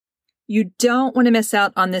You don't want to miss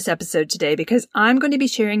out on this episode today because I'm going to be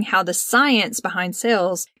sharing how the science behind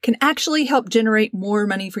sales can actually help generate more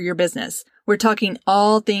money for your business. We're talking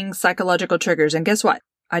all things psychological triggers. And guess what?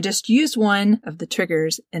 I just used one of the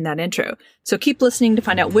triggers in that intro. So keep listening to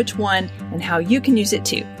find out which one and how you can use it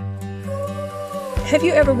too. Have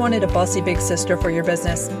you ever wanted a bossy big sister for your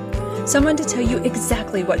business? Someone to tell you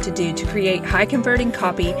exactly what to do to create high converting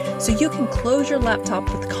copy so you can close your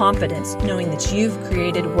laptop with confidence knowing that you've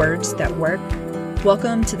created words that work?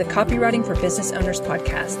 Welcome to the Copywriting for Business Owners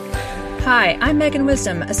podcast. Hi, I'm Megan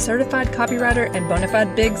Wisdom, a certified copywriter and bona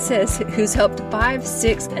fide big sis who's helped 5,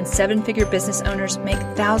 6, and 7-figure business owners make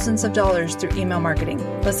thousands of dollars through email marketing.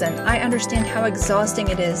 Listen, I understand how exhausting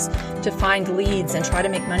it is to find leads and try to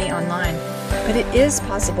make money online, but it is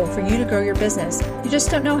possible for you to grow your business. You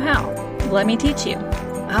just don't know how. Let me teach you.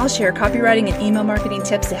 I'll share copywriting and email marketing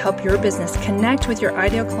tips to help your business connect with your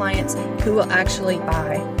ideal clients who will actually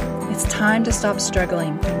buy. It's time to stop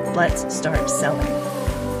struggling and let's start selling.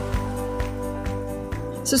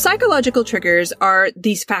 So psychological triggers are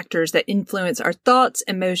these factors that influence our thoughts,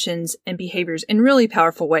 emotions, and behaviors in really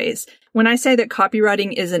powerful ways. When I say that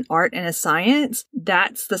copywriting is an art and a science,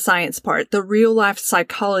 that's the science part, the real life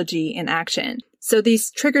psychology in action. So these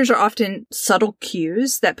triggers are often subtle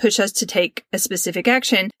cues that push us to take a specific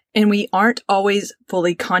action, and we aren't always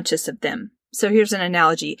fully conscious of them. So here's an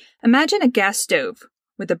analogy. Imagine a gas stove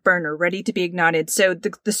with a burner ready to be ignited. So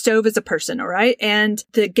the stove is a person, all right? And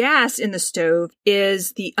the gas in the stove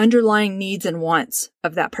is the underlying needs and wants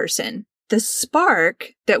of that person. The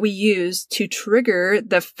spark that we use to trigger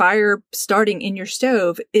the fire starting in your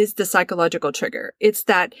stove is the psychological trigger. It's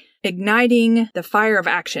that igniting the fire of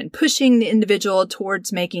action, pushing the individual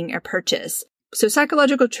towards making a purchase. So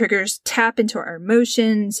psychological triggers tap into our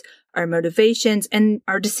emotions, our motivations, and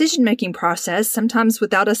our decision-making process, sometimes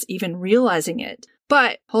without us even realizing it.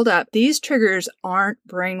 But hold up, these triggers aren't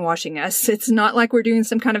brainwashing us. It's not like we're doing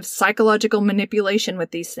some kind of psychological manipulation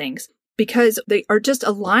with these things because they are just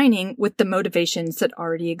aligning with the motivations that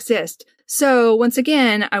already exist. So once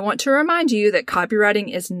again, I want to remind you that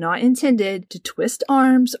copywriting is not intended to twist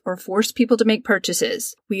arms or force people to make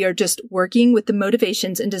purchases. We are just working with the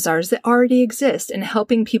motivations and desires that already exist and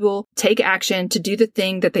helping people take action to do the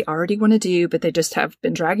thing that they already want to do, but they just have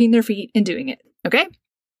been dragging their feet in doing it. Okay?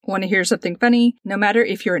 Want to hear something funny? No matter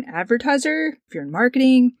if you're an advertiser, if you're in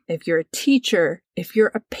marketing, if you're a teacher, if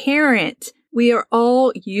you're a parent, we are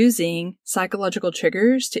all using psychological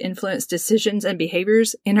triggers to influence decisions and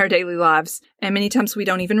behaviors in our daily lives. And many times we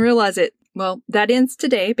don't even realize it. Well, that ends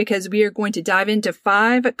today because we are going to dive into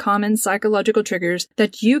 5 common psychological triggers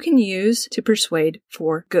that you can use to persuade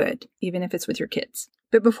for good, even if it's with your kids.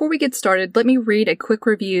 But before we get started, let me read a quick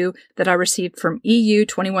review that I received from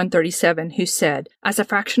EU2137, who said, as a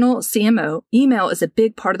fractional CMO, email is a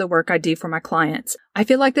big part of the work I do for my clients. I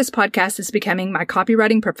feel like this podcast is becoming my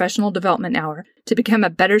copywriting professional development hour to become a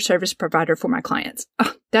better service provider for my clients.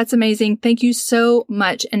 Oh, that's amazing. Thank you so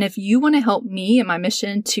much. And if you want to help me in my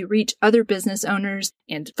mission to reach other business owners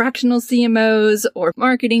and fractional CMOs or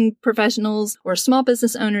marketing professionals or small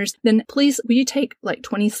business owners, then please, will you take like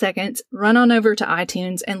 20 seconds, run on over to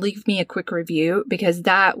iTunes and leave me a quick review because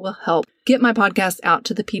that will help get my podcast out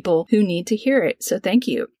to the people who need to hear it. So thank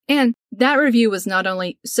you. And that review was not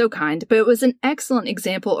only so kind, but it was an excellent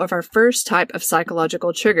example of our first type of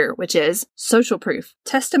psychological trigger, which is social proof.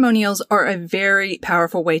 Testimonials are a very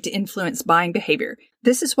powerful way to influence buying behavior.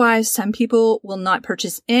 This is why some people will not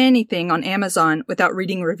purchase anything on Amazon without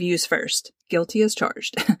reading reviews first. Guilty as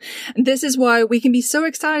charged. This is why we can be so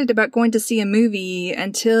excited about going to see a movie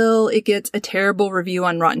until it gets a terrible review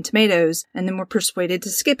on Rotten Tomatoes, and then we're persuaded to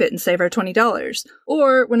skip it and save our $20.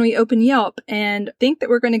 Or when we open Yelp and think that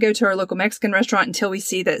we're going to go to our local Mexican restaurant until we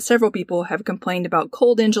see that several people have complained about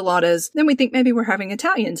cold enchiladas, then we think maybe we're having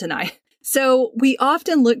Italian tonight. So we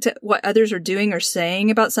often look at what others are doing or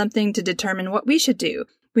saying about something to determine what we should do.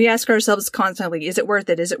 We ask ourselves constantly, is it worth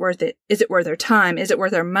it? Is it worth it? Is it worth our time? Is it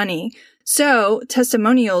worth our money? So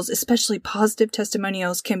testimonials, especially positive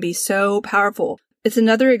testimonials, can be so powerful. It's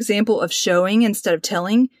another example of showing instead of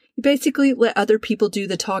telling. You basically let other people do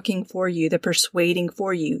the talking for you, the persuading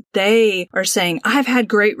for you. They are saying, I've had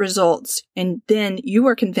great results. And then you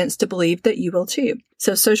are convinced to believe that you will too.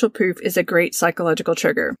 So social proof is a great psychological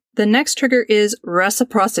trigger. The next trigger is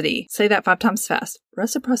reciprocity. Say that 5 times fast.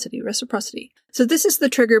 Reciprocity, reciprocity. So this is the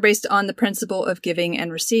trigger based on the principle of giving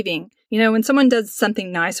and receiving. You know, when someone does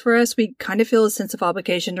something nice for us, we kind of feel a sense of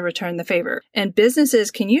obligation to return the favor. And businesses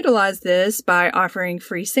can utilize this by offering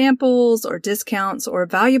free samples or discounts or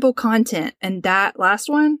valuable content. And that last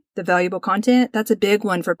one, the valuable content, that's a big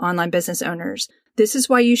one for online business owners. This is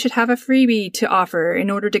why you should have a freebie to offer in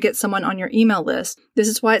order to get someone on your email list. This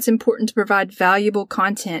is why it's important to provide valuable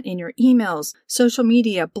content in your emails, social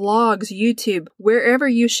media, blogs, YouTube, wherever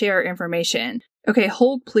you share information. Okay,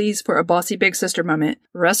 hold please for a bossy big sister moment.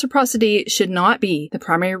 Reciprocity should not be the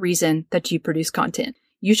primary reason that you produce content.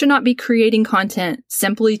 You should not be creating content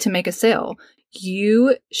simply to make a sale.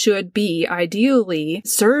 You should be ideally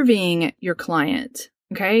serving your client.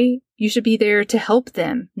 Okay? You should be there to help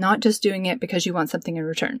them, not just doing it because you want something in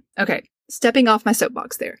return. Okay, stepping off my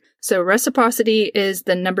soapbox there. So reciprocity is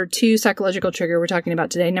the number 2 psychological trigger we're talking about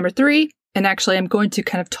today. Number 3, and actually I'm going to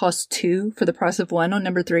kind of toss 2 for the price of 1 on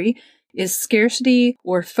number 3, is scarcity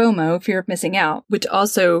or FOMO, fear of missing out, which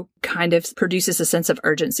also kind of produces a sense of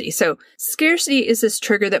urgency. So scarcity is this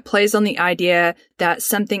trigger that plays on the idea that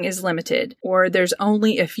something is limited or there's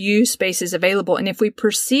only a few spaces available. And if we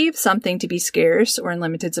perceive something to be scarce or in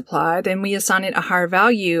limited supply, then we assign it a higher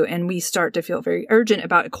value and we start to feel very urgent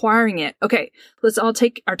about acquiring it. Okay, let's all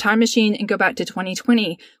take our time machine and go back to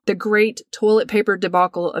 2020, the great toilet paper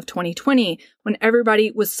debacle of 2020, when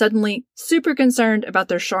everybody was suddenly super concerned about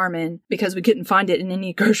their Charmin because we couldn't find it in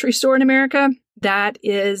any grocery store in America. That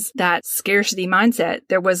is that scarcity mindset.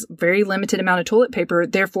 There was very limited amount of toilet paper.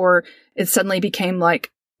 Therefore, it suddenly became like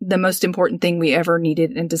the most important thing we ever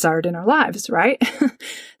needed and desired in our lives, right?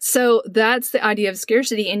 So that's the idea of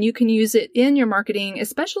scarcity, and you can use it in your marketing,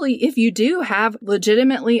 especially if you do have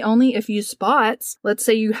legitimately only a few spots. Let's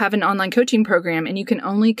say you have an online coaching program and you can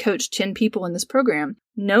only coach 10 people in this program.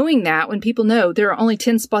 Knowing that when people know there are only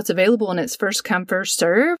 10 spots available and it's first come, first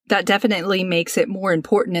serve, that definitely makes it more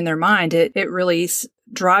important in their mind. It really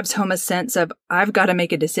drives home a sense of, I've got to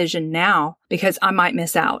make a decision now because I might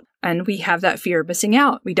miss out. And we have that fear of missing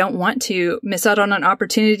out. We don't want to miss out on an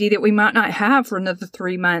opportunity that we might not have for another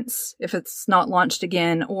 3 months if it's not launched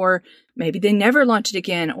again, or maybe they never launch it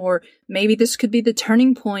again, or maybe this could be the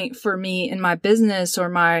turning point for me in my business or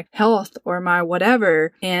my health or my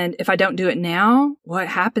whatever. And if I don't do it now, what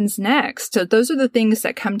happens next? So those are the things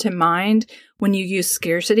that come to mind when you use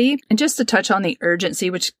scarcity. And just to touch on the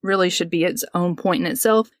urgency, which really should be its own point in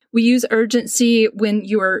itself, we use urgency when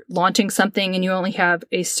you are launching something and you only have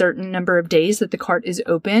a certain number of days that the cart is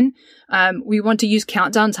open. We want to use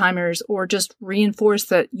countdown timers or just reinforce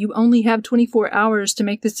that you only have 24 hours to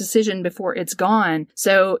make this decision before it's gone.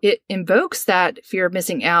 So it invokes that fear of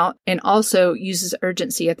missing out and also uses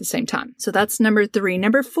urgency at the same time. So that's number 3.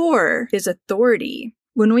 Number 4 is authority.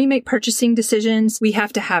 When we make purchasing decisions, we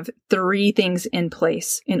have to have 3 things in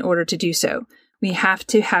place in order to do so. We have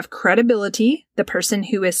to have credibility. The person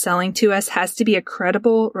who is selling to us has to be a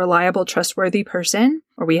credible, reliable, trustworthy person,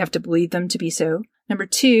 or we have to believe them to be so. Number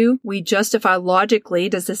 2, we justify logically.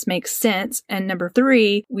 Does this make sense? And number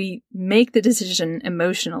 3, we make the decision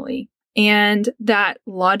emotionally. And that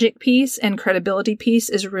logic piece and credibility piece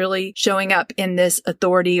is really showing up in this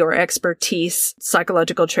authority or expertise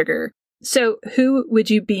psychological trigger. So who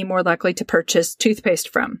would you be more likely to purchase toothpaste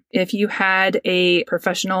from? If you had a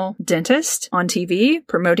professional dentist on TV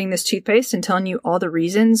promoting this toothpaste and telling you all the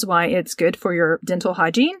reasons why it's good for your dental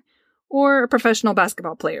hygiene, or a professional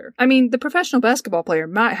basketball player? I mean, the professional basketball player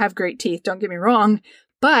might have great teeth, don't get me wrong,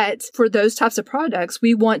 but for those types of products,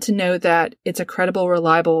 we want to know that it's a credible,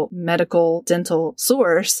 reliable medical dental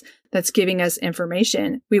source that's giving us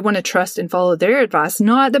information. We want to trust and follow their advice,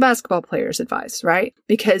 not the basketball player's advice, right?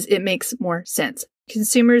 Because it makes more sense.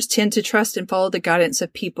 Consumers tend to trust and follow the guidance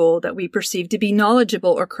of people that we perceive to be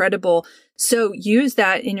knowledgeable or credible. So use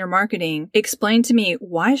that in your marketing. Explain to me,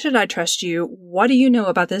 why should I trust you? What do you know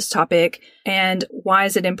about this topic? And why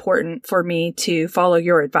is it important for me to follow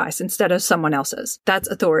your advice instead of someone else's? That's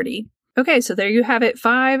authority. Okay, so there you have it.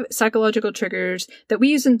 5 psychological triggers that we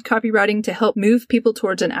use in copywriting to help move people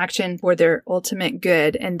towards an action for their ultimate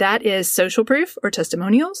good. And that is social proof or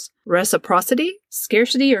testimonials, reciprocity,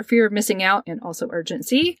 scarcity or fear of missing out, and also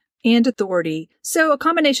urgency, and authority. So a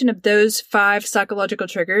combination of those 5 psychological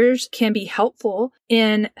triggers can be helpful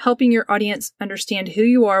in helping your audience understand who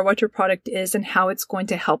you are, what your product is, and how it's going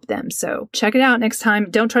to help them. So check it out next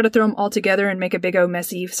time. Don't try to throw them all together and make a big old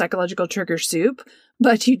messy psychological trigger soup.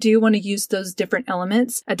 But you do want to use those different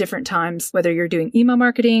elements at different times, whether you're doing email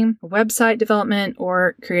marketing, website development,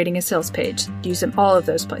 or creating a sales page. Use them all of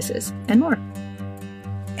those places and more.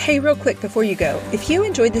 Hey, real quick before you go, if you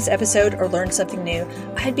enjoyed this episode or learned something new,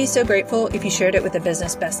 I'd be so grateful if you shared it with a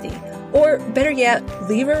business bestie. Or better yet,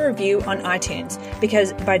 leave a review on iTunes,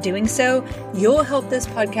 because by doing so, you'll help this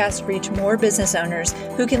podcast reach more business owners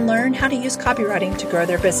who can learn how to use copywriting to grow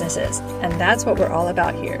their businesses. And that's what we're all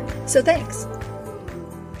about here. So thanks.